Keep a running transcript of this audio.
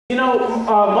You know,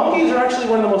 monkeys are actually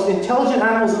one of the most intelligent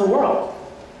animals in the world.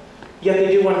 Yet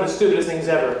they do one of the stupidest things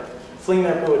ever. Fling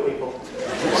their poo at people.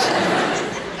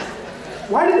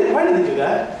 Why did they do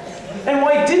that? And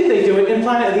why didn't they do it in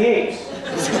Planet of the Apes?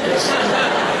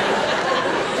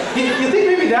 You think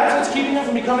maybe that's what's keeping them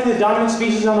from becoming the dominant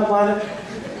species on the planet?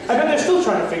 I bet they're still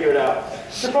trying to figure it out.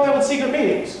 They're probably having secret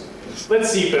meetings.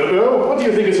 Let's see, Bobo, what do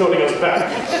you think is holding us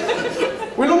back?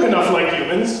 We look enough like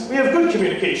humans. We have good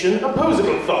communication,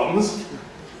 opposable thumbs.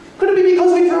 Could it be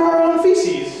because we throw our own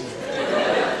feces?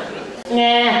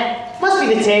 Nah, must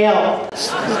be the tail.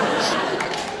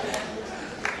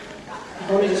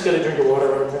 Let me just get a drink of water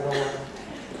right now.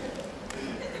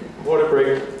 Water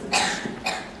break.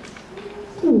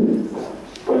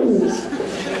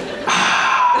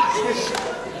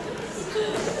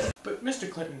 But Mr.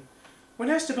 Clinton, when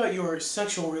asked about your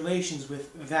sexual relations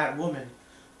with that woman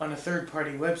on a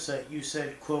third-party website, you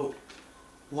said, quote,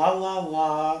 "La la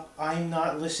la, I'm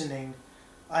not listening.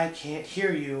 I can't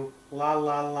hear you. La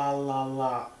la la la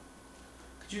la."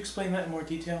 Could you explain that in more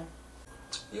detail?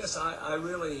 Yes, I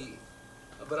really,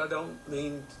 but I don't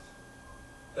mean,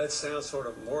 that sounds sort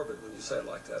of morbid when you say it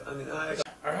like that. I mean,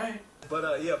 All right.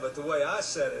 But yeah, but the way I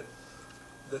said it,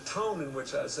 the tone in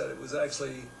which I said it was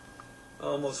actually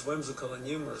almost whimsical and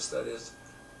humorous. That is,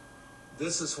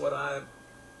 this is what I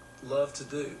love to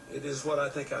do. It is what I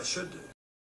think I should do.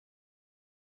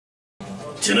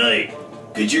 Tonight,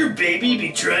 could your baby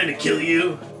be trying to kill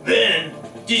you? Then,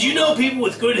 did you know people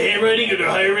with good handwriting are at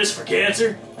higher risk for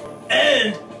cancer?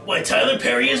 And why Tyler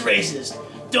Perry is racist.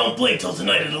 Don't blink till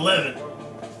tonight at 11.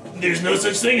 There's no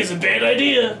such thing as a bad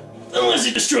idea, unless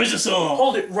it destroys us all.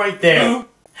 Hold it right there.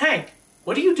 Hank,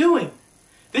 what are you doing?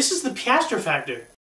 This is the Piastra factor.